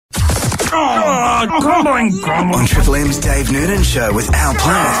On Triple M's Dave Noonan Show with Al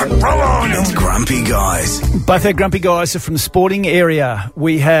Platt. It's Grumpy Guys. Both our Grumpy Guys are from the sporting area.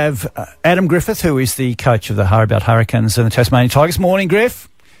 We have Adam Griffith, who is the coach of the Haribat Hurricanes and the Tasmanian Tigers. Morning, Griff.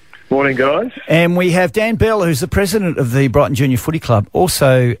 Morning, guys. And we have Dan Bell, who's the president of the Brighton Junior Footy Club,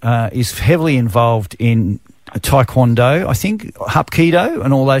 also is heavily involved in Taekwondo, I think, Hapkido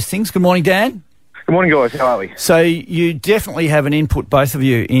and all those things. Good morning, Dan. Good morning, guys. How are we? So you definitely have an input, both of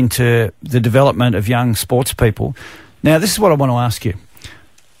you, into the development of young sports people. Now, this is what I want to ask you.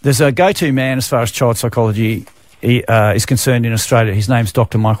 There's a go-to man as far as child psychology is concerned in Australia. His name's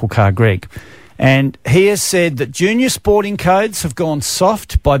Dr. Michael Carr-Gregg. And he has said that junior sporting codes have gone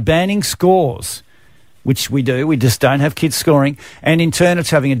soft by banning scores, which we do. We just don't have kids scoring. And in turn, it's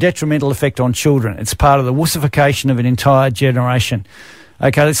having a detrimental effect on children. It's part of the wussification of an entire generation.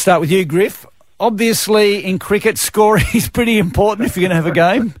 Okay, let's start with you, Griff. Obviously, in cricket, scoring is pretty important if you're going to have a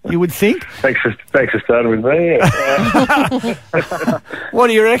game, you would think. Thanks for starting with me. What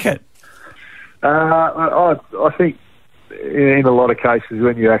do you reckon? I think in a lot of cases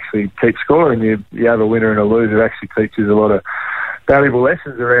when you actually keep scoring, you have a winner and a loser. It actually teaches a lot of valuable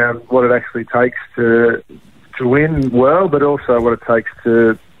lessons around what it actually takes to win well, but also what it takes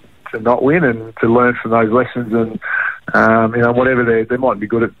to not win and to learn from those lessons. And whatever they might be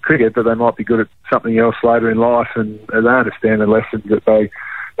good at cricket, but they might be good at something else later in life, and they understand the lessons that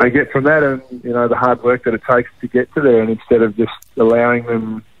they get from that, and the hard work that it takes to get to there. And instead of just allowing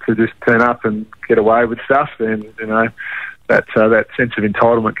them to just turn up and get away with stuff, then that sense of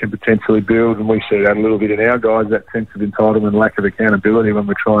entitlement can potentially build, and we see that a little bit in our guys, that sense of entitlement and lack of accountability when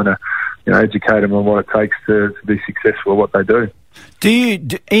we're trying to educate them on what it takes to be successful at what they do.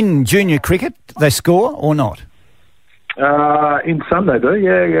 In junior cricket, they score or not? In some they do,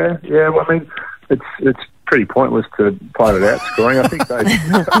 yeah. Well, I mean, it's pretty pointless to play without scoring. I think they.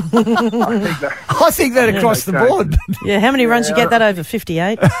 I think that across the board. Yeah, how many runs you get that over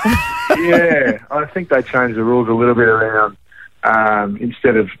 58? Yeah, I think they changed the rules a little bit around.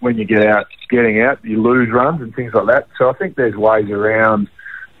 Instead of when you getting out, you lose runs and things like that. So I think there's ways around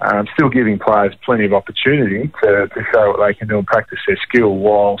still giving players plenty of opportunity to show what they can do and practice their skill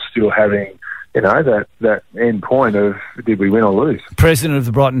while still having that end point of did we win or lose. President of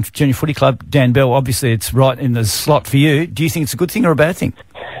the Brighton Junior Footy Club, Dan Bell, obviously it's right in the slot for you. Do you think it's a good thing or a bad thing?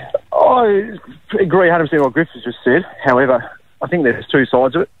 I agree 100% with what Griff has just said. However, I think there's two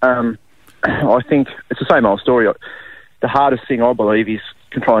sides of it. I think it's the same old story. The hardest thing, I believe, is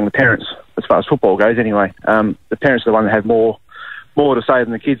controlling the parents, as far as football goes anyway. The parents are the ones that have more to say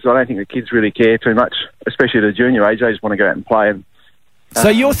than the kids. I don't think the kids really care too much, especially at the junior age. They just want to go out and play. And so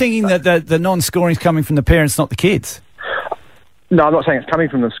you're thinking that the non-scoring is coming from the parents, not the kids? No, I'm not saying it's coming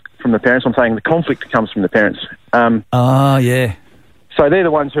from the parents. I'm saying the conflict comes from the parents. Yeah. So they're the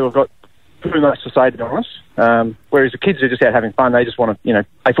ones who have got too much to say, to be honest. Whereas the kids are just out having fun. They just want to,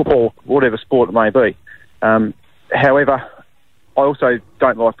 play football, whatever sport it may be. However, I also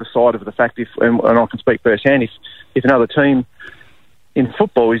don't like the side of the fact, and I can speak firsthand, if another team in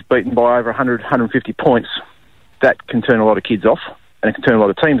football is beaten by over 100, 150 points, that can turn a lot of kids off. And it can turn a lot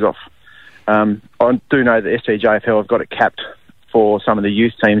of teams off. I do know that SCJFL have got it capped for some of the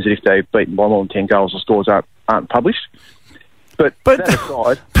youth teams that if they're beaten by more than 10 goals, the scores aren't published. But that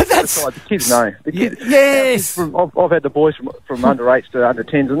aside, the kids know. Yes. I've had the boys from under 8s to under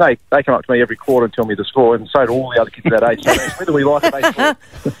 10s, and they come up to me every quarter and tell me the score, and so do all the other kids of that age. So whether we like it, they score.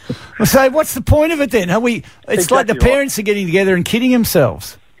 So what's the point of it then? It's exactly like the parents are getting together and kidding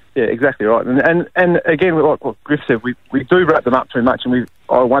themselves. Yeah, exactly right. And again, like what Griff said, we do wrap them up too much, and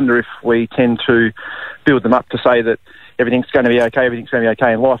I wonder if we tend to build them up to say that everything's going to be okay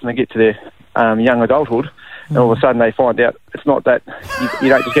in life, and they get to their young adulthood, and all of a sudden they find out it's not that you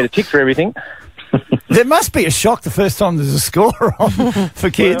don't just get a tick for everything. There must be a shock the first time there's a score on for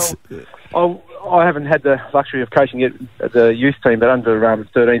kids. Well, I haven't had the luxury of coaching yet at the youth team, but under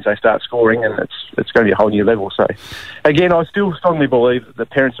 13s they start scoring, and it's going to be a whole new level. So, again, I still strongly believe that the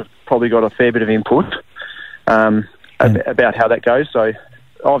parents have probably got a fair bit of input about how that goes. So,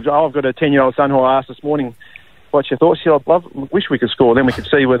 I've got a 10-year-old son who I asked this morning, what's your thoughts? I wish we could score. Then we could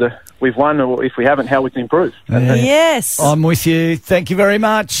see whether we've won, or if we haven't, how we can improve. Yes. I'm with you. Thank you very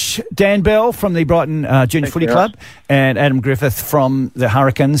much. Dan Bell from the Brighton Junior Footy Club, and Adam Griffith from the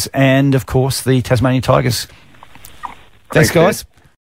Hurricanes, and, of course, the Tasmanian Tigers. Thanks guys.